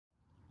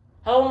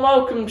Hello and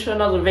welcome to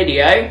another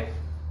video.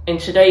 In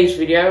today's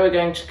video we're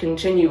going to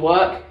continue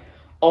work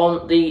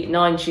on the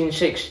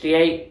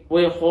 1968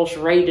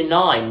 Wheelhorse Raider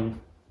 9.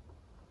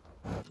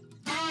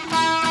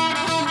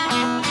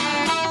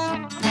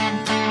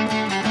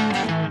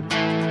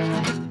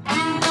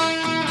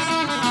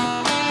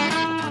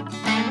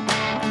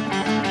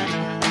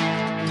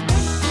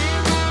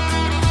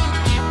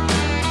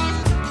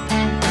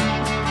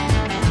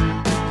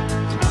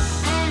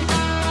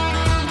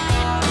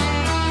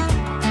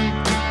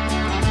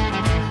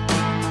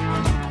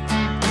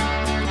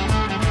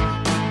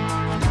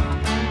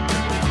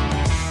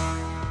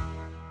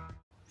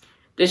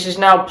 This is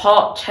now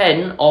part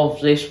 10 of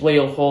this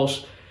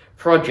Wheelhorse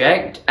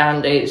project,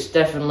 and it's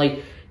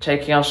definitely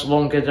taking us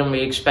longer than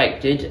we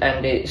expected,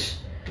 and it's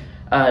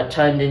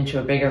turned into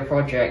a bigger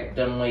project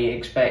than we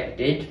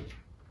expected.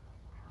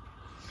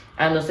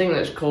 And the thing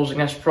that's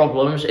causing us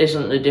problems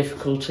isn't the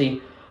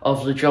difficulty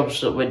of the jobs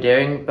that we're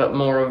doing, but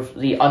more of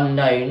the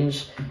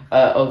unknowns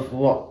of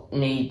what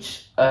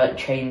needs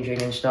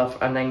changing and stuff,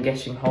 and then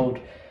getting hold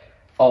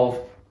of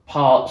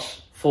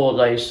parts for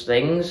those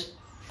things.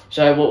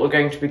 So what we're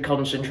going to be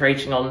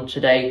concentrating on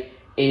today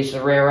is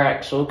the rear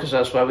axle, because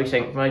that's where we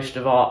think most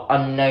of our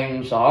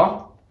unknowns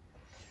are.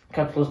 A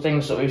couple of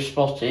things that we've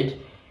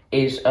spotted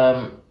is,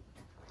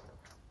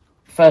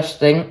 first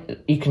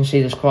thing, you can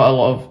see there's quite a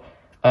lot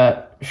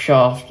of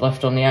shaft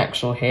left on the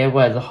axle here,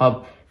 where the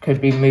hub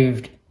could be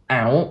moved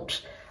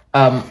out.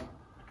 And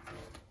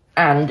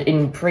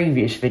in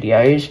previous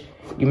videos,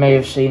 you may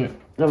have seen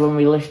that when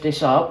we lift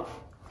this up,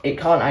 it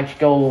can't actually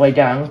go all the way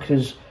down,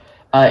 because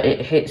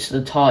it hits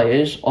the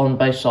tyres on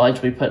both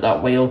sides. We put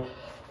that wheel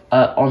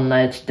on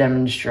there to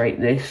demonstrate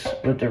this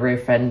with the rear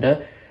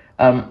fender.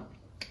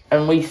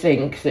 And we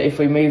think that if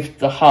we moved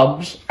the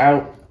hubs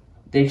out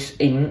this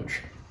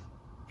inch,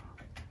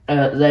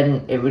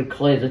 then it would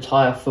clear the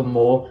tyre for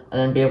more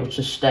and then be able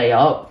to stay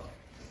up.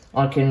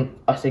 I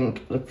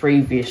think the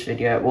previous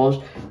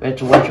video we had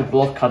to wedge a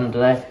block under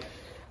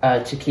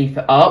there to keep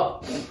it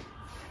up.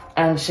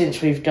 And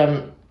since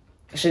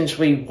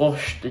we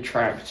washed the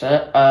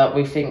tractor,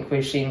 we think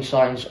we've seen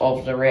signs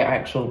of the rear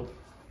axle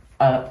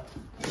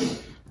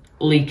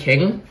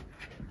leaking.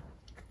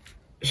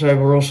 So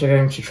we're also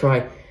going to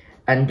try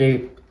and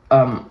do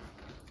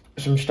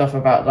some stuff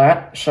about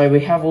that. So we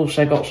have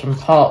also got some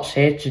parts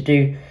here to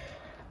do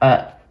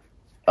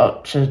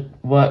to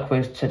work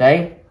with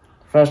today.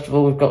 First of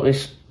all, we've got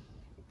this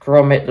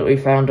grommet that we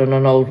found on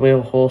an old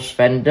Wheelhorse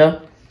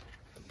fender.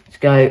 Let's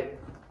go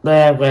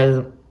there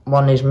where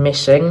one is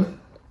missing.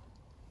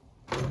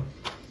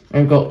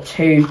 We've got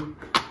two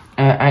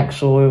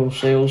axle oil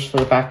seals for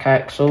the back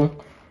axle,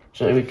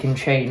 so that we can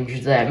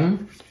change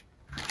them.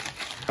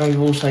 And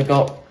we've also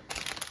got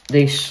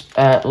this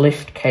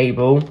lift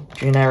cable,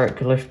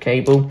 generic lift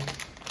cable,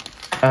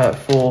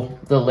 for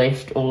the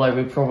lift, although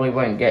we probably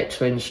won't get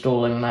to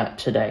installing that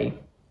today.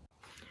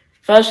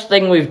 First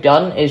thing we've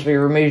done is we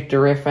removed the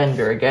rear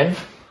fender again,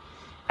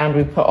 and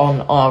we put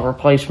on our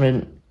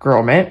replacement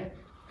grommet.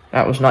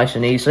 That was nice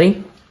and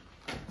easy.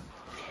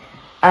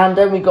 And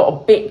then we got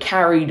a bit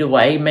carried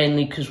away,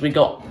 mainly because we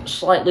got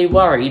slightly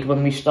worried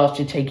when we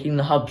started taking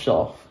the hubs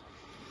off.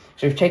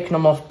 So we've taken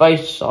them off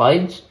both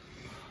sides,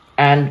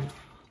 and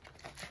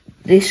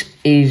this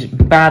is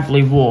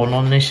badly worn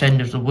on this end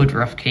of the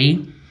woodruff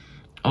key,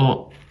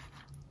 or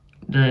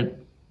the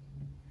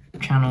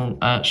channel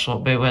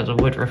slot bit where the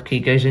woodruff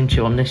key goes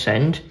into on this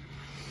end,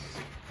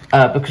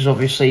 because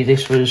obviously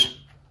this was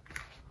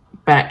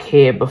back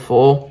here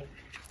before,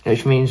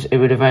 which means it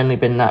would have only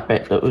been that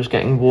bit that was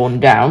getting worn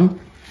down.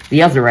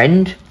 The other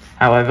end,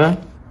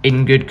 however,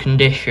 in good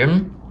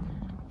condition.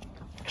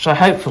 So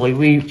hopefully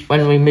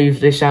when we move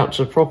this out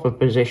to the proper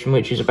position,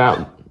 which is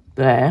about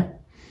there,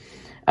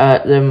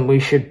 then we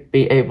should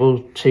be able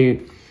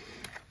to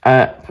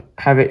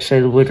have it so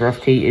the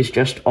woodruff key is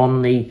just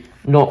on the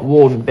not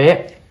worn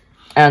bit,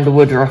 and the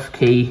woodruff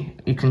key,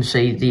 you can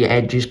see the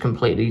edge is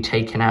completely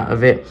taken out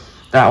of it.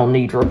 That'll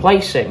need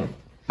replacing.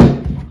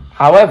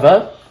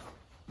 However,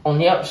 on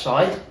the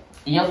outside,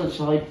 the other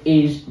side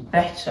is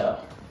better.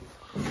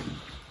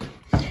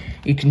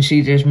 You can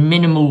see there's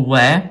minimal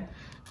wear,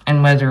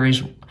 and where there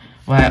is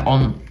wear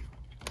on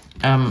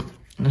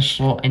the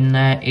slot in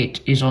there,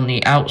 it is on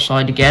the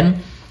outside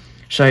again,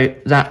 so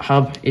that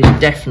hub is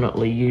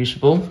definitely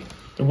usable.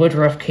 The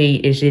woodruff key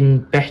is in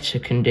better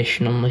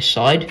condition on this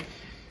side,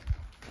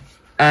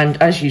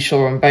 and as you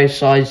saw on both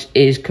sides,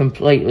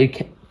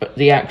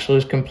 the axle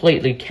is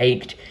completely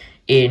caked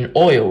in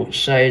oil,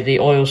 so the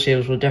oil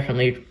seals will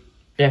definitely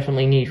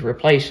need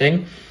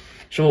replacing.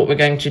 So what we're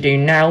going to do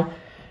now,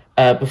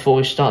 before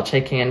we start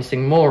taking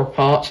anything more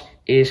apart,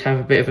 is have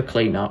a bit of a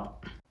clean up.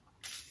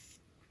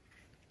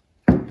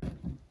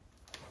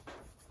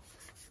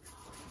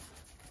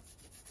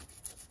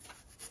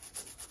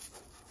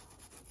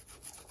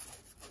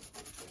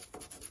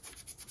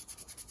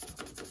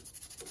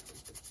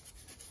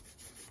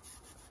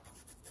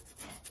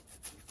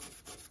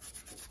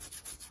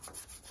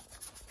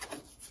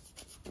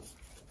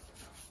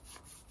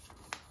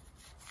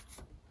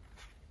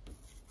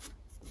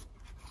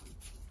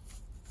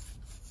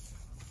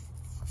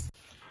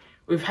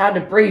 we've had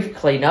a brief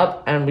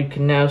cleanup, and we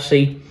can now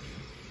see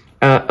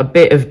a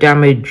bit of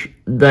damage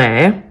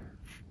there,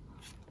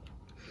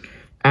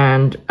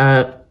 and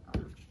the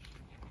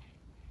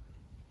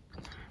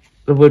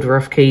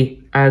woodruff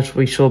key, as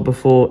we saw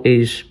before,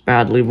 is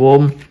badly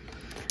worn.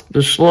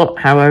 The slot,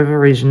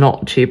 however, is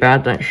not too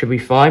bad. That should be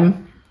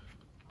fine.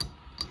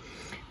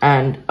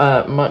 And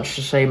much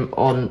the same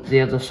on the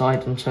other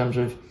side in terms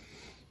of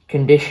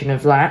condition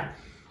of that.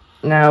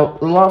 Now,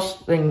 the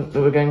last thing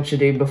that we're going to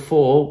do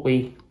before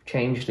we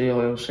change the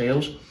oil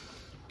seals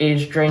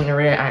is drain the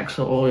rear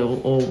axle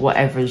oil, or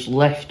whatever's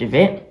left of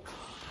it,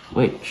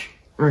 which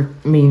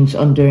means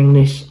undoing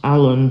this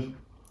Allen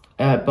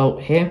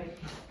bolt here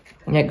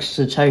next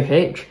to the tow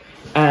hitch.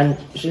 And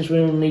since we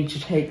will need to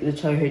take the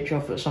tow hitch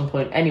off at some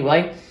point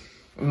anyway,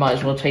 we might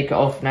as well take it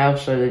off now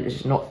so that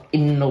it's not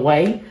in the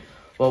way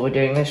while we're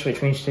doing this,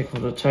 which means take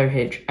off the tow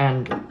hitch,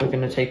 and we're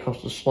going to take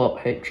off the slot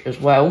hitch as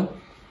well.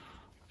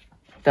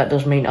 That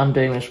does mean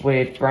undoing this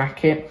weird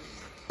bracket,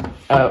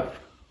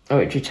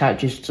 which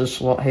attaches to the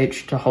slot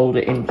hitch to hold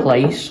it in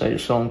place, so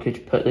someone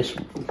could put this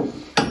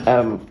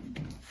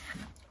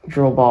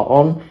drawbar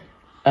on,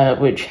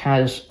 which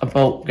has a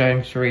bolt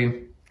going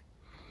through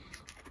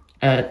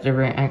the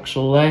rear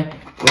axle there,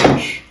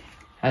 which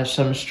has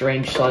some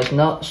strange size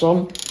nuts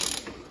on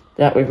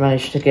that we've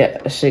managed to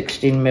get a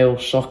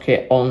 16mm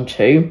socket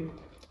onto.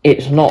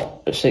 It's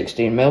not a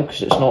 16mm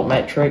because it's not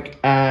metric,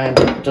 and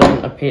it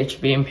doesn't appear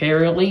to be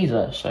imperial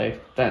either, so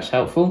that's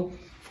helpful.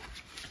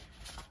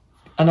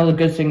 Another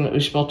good thing that we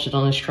spotted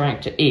on this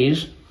tractor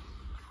is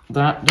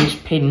that this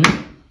pin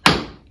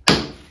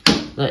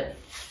that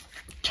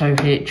tow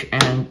hitch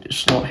and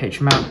slot hitch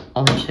mount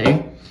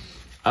onto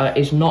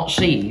is not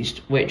seized,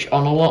 which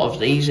on a lot of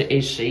these it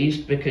is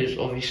seized because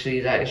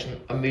obviously that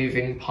isn't a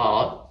moving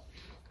part.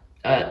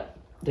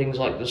 Things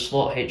like the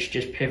slot hitch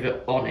just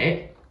pivot on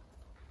it,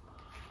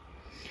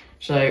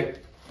 so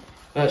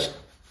that's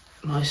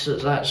nice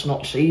that that's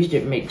not seized.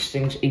 It makes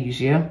things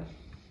easier.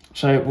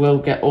 So we'll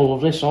get all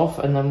of this off,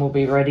 and then we'll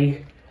be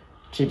ready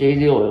to do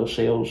the oil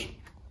seals.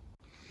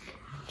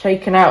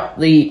 Taking out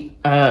the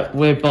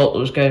weird bolt that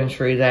was going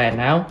through there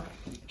now,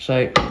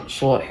 so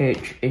slot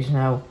hitch is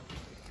now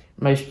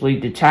mostly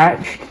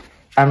detached,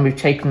 and we've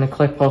taken the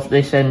clip off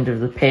this end of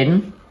the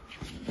pin.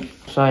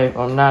 So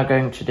what I'm now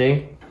going to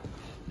do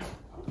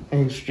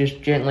is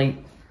just gently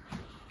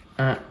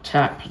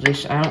tap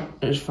this out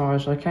as far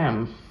as I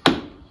can.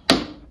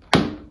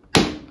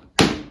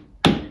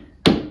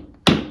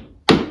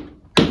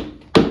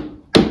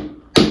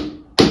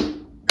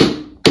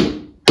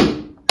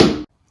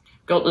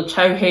 Got the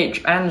tow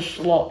hitch and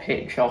slot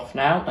hitch off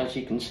now, as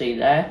you can see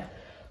there.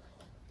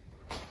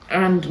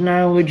 And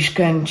now we're just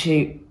going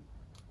to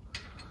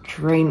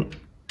drain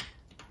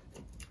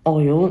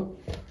oil.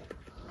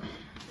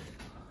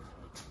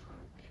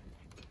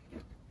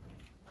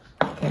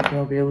 Maybe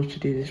I'll be able to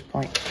do this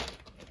by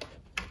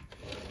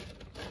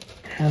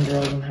hand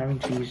rather than having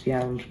to use the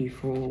Allen key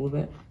for all of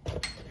it.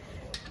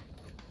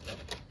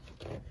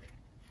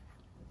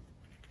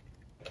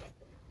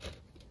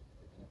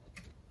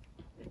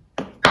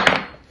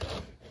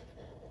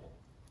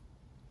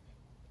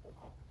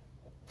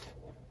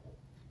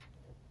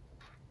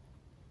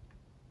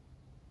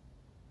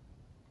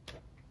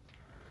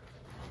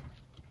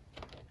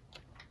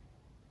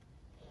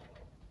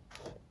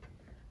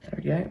 There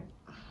we go.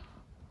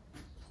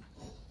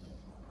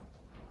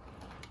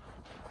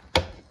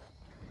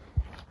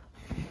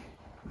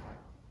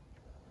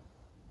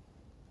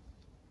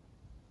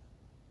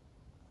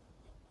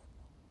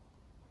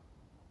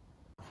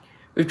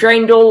 We've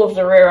drained all of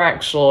the rear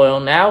axle oil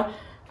now,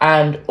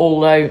 and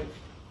although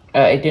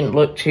it didn't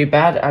look too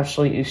bad, it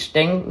absolutely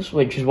stings,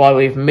 which is why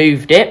we've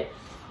moved it.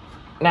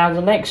 Now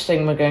the next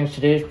thing we're going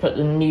to do is put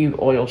the new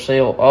oil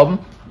seal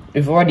on.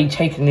 We've already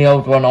taken the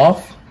old one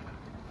off,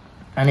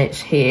 and it's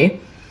here.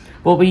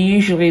 What we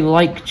usually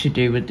like to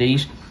do with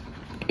these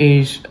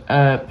is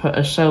put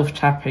a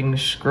self-tapping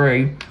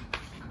screw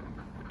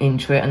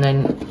into it and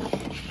then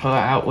pull it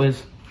out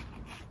with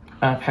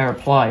a pair of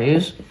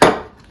pliers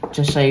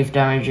to save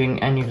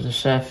damaging any of the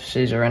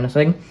surfaces or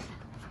anything.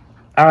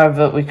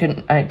 However, we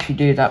couldn't actually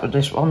do that with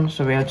this one,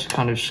 so we had to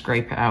kind of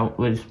scrape it out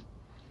with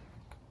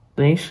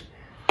this.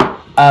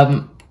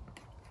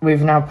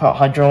 We've now put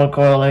hydraulic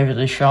oil over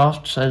the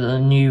shaft so that the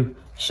new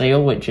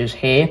seal, which is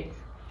here,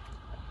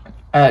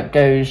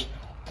 goes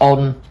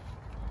on,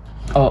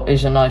 or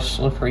is a nice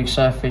slippery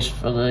surface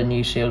for the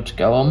new seal to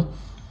go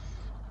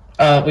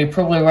on. We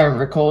probably won't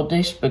record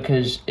this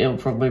because it'll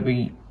probably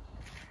be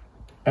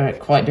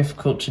quite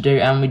difficult to do,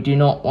 and we do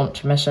not want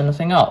to mess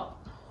anything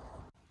up.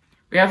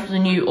 We have the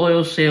new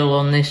oil seal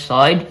on this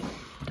side,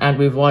 and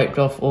we've wiped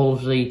off all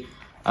of the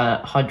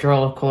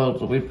hydraulic oil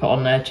that we put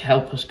on there to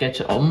help us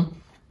get it on,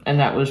 and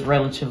that was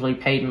relatively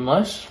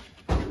painless.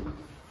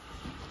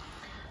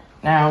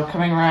 Now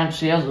coming around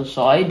to the other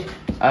side,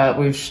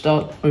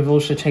 we've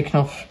also taken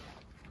off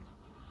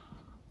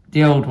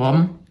the old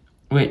one,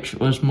 which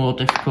was more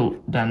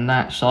difficult than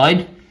that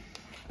side,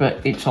 but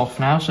it's off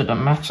now, so it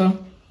doesn't matter.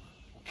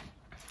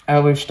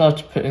 We've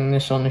started putting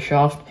this on the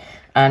shaft,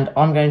 and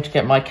I'm going to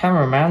get my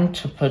cameraman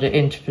to put it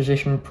into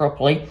position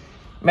properly,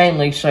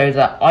 mainly so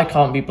that I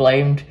can't be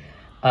blamed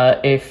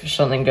if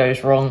something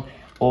goes wrong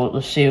or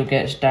the seal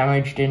gets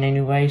damaged in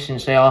any way,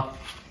 since they are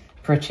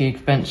pretty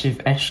expensive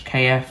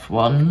SKF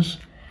ones,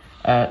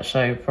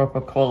 so proper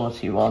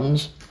quality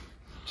ones.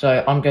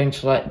 So I'm going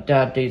to let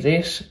Dad do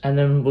this, and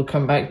then we'll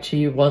come back to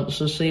you once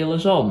the seal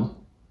is on.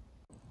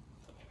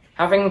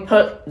 Having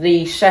put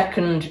the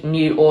second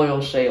new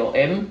oil seal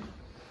in,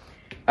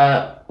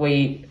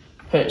 we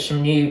put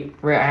some new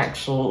rear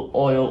axle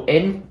oil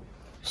in,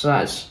 so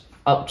that's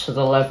up to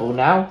the level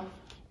now.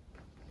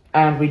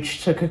 And we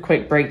just took a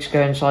quick break to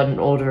go inside and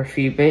order a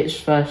few bits.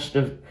 First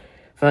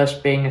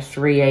being a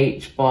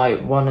 3/8 by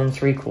 1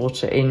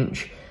 3/4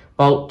 inch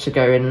bolt to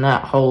go in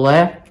that hole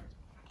there,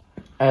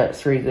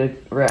 through the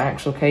rear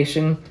axle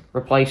casing,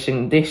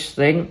 replacing this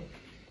thing,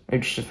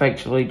 which is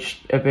effectively just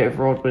a bit of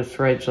rod with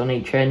threads on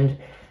each end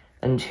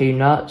and 2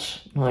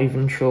 nuts. Not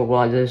even sure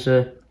why there's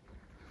a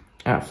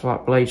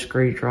flat blade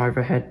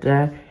screwdriver head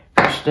there,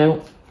 but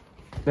still,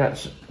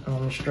 that's a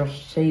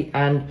monstrosity.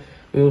 And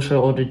we also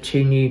ordered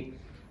 2 new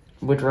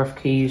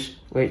woodruff keys,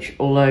 which,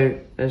 although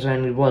there's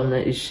only one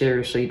that is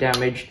seriously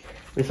damaged,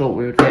 we thought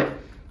we would get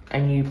a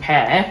new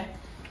pair.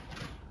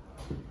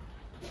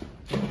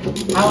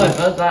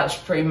 However, that's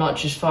pretty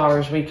much as far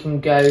as we can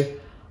go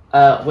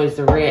with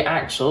the rear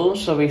axle,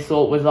 so we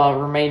thought with our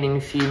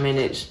remaining few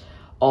minutes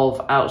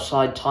of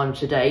outside time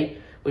today,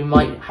 we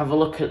might have a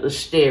look at the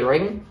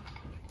steering,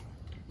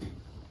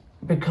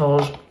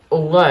 because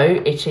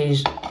although it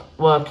is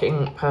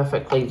working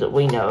perfectly that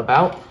we know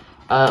about,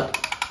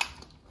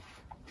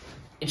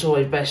 it's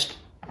always best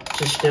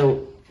to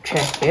still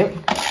check it.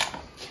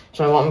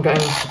 So what I'm going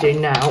to do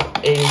now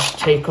is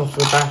take off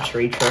the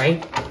battery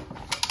tray,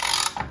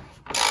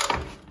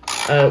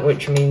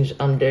 which means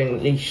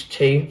undoing these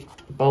 2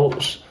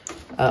 bolts,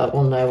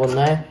 one there, one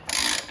there.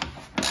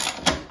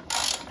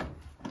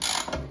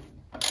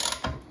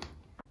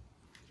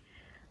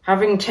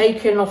 Having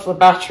taken off the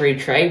battery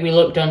tray, we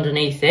looked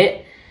underneath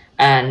it,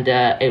 and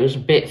it was a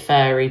bit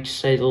fairy to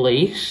say the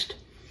least,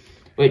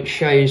 which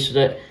shows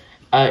that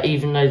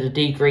even though the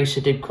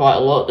degreaser did quite a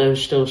lot, there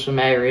was still some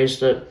areas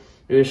that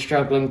we were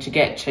struggling to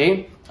get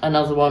to.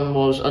 Another one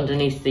was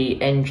underneath the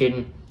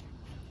engine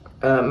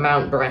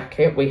mount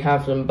bracket. We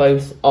have them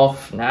both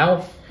off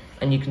now,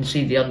 and you can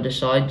see the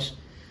undersides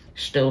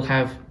still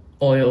have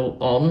oil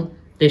on.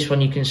 This one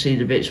you can see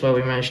the bits where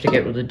we managed to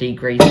get with the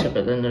degreaser,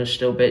 but then there's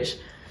still bits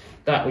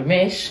that we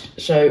missed.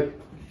 So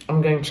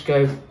I'm going to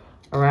go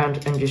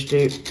around and just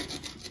do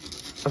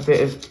a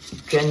bit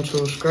of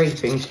gentle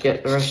scraping to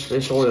get the rest of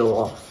this oil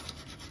off.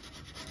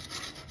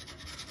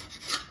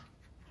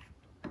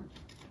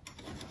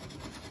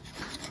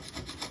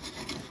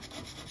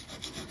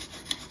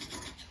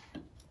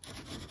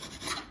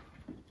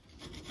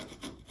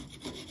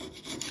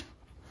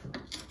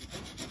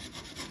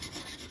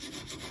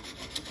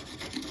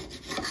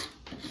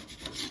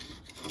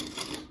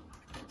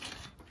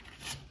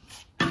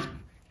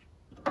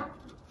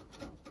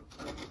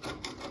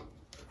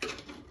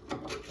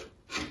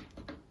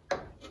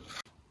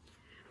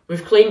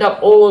 We've cleaned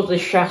up all of the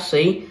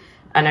chassis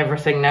and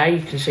everything now.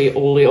 You can see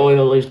all the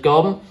oil is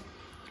gone.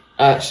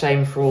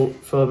 Same for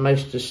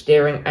most of the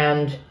steering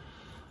and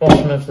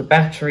bottom of the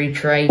battery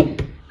tray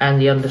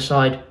and the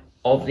underside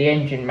of the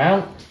engine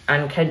mount.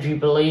 And can you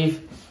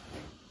believe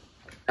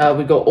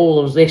we got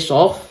all of this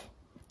off,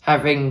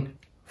 having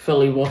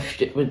fully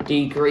washed it with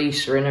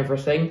degreaser and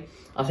everything,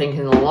 I think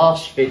in the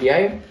last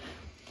video.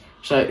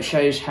 So it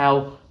shows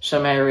how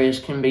some areas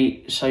can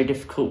be so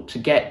difficult to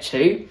get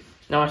to.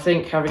 Now I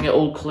think having it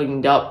all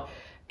cleaned up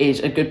is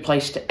a good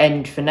place to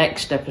end for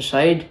next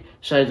episode,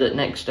 so that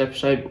next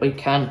episode we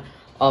can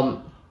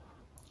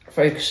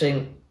focus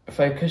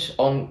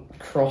on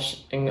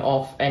crossing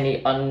off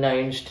any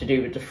unknowns to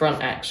do with the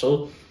front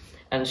axle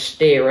and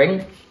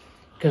steering,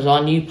 because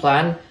our new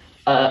plan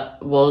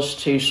was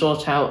to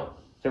sort out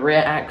the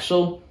rear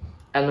axle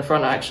and the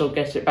front axle,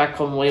 get it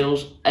back on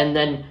wheels, and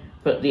then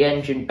put the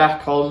engine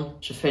back on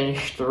to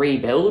finish the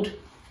rebuild,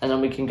 and then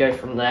we can go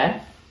from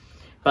there.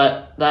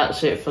 But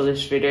that's it for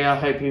this video. I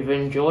hope you've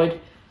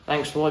enjoyed.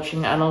 Thanks for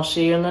watching, and I'll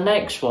see you in the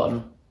next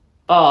one.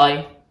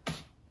 Bye.